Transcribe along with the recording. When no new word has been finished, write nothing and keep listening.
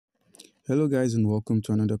Hello guys, and welcome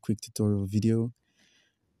to another quick tutorial video.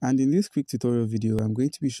 And in this quick tutorial video, I'm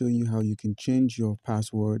going to be showing you how you can change your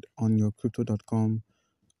password on your crypto.com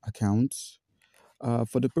account.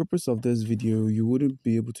 For the purpose of this video, you wouldn't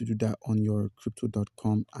be able to do that on your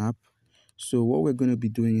crypto.com app. So what we're going to be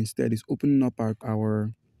doing instead is opening up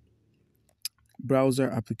our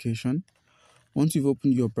browser application. Once you've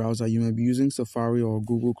opened your browser, you may be using Safari or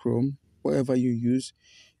Google Chrome, whatever you use.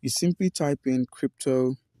 You simply type in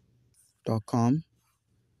crypto.com,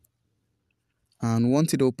 and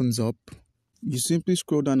once it opens up, you simply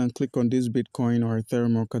scroll down and click on this Bitcoin or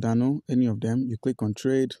Ethereum or Cardano, any of them. You click on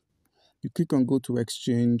trade, you click on go to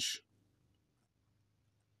exchange,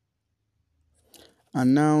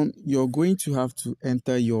 and now you're going to have to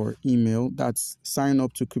enter your email. That's sign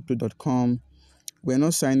up to crypto.com. We're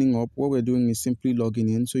not signing up. What we're doing is simply logging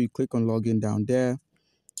in. So you click on login down there.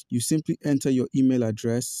 You simply enter your email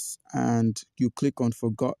address and you click on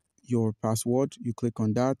forgot your password. You click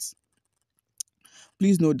on that.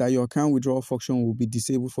 Please note that your account withdrawal function will be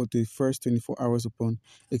disabled for the first 24 hours upon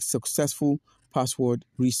a successful password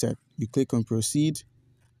reset. You click on proceed.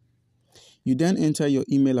 You then enter your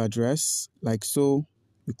email address like so.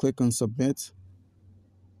 You click on submit.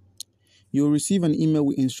 You'll receive an email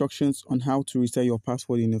with instructions on how to reset your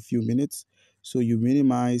password in a few minutes. So you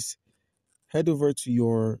minimize, head over to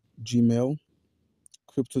your Gmail,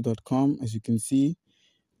 crypto.com. As you can see,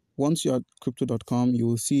 once you're at crypto.com, you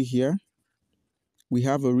will see here we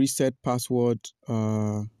have a reset password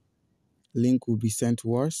link will be sent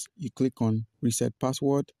to us. You click on reset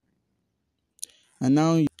password, and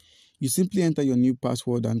now you simply enter your new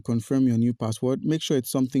password and confirm your new password. Make sure it's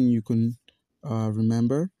something you can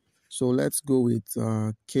remember. So let's go with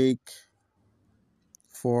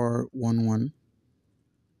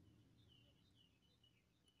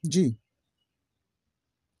cake411G.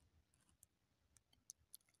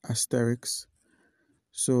 Asterisk.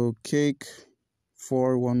 So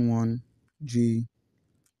cake411G,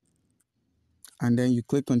 and then you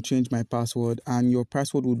click on change my password and your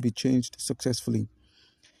password will be changed successfully.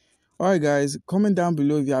 Alright guys, comment down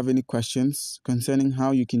below if you have any questions concerning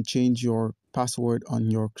how you can change your password on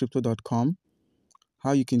your crypto.com,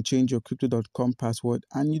 how you can change your crypto.com password,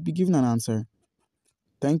 and you'd be given an answer.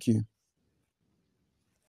 Thank you.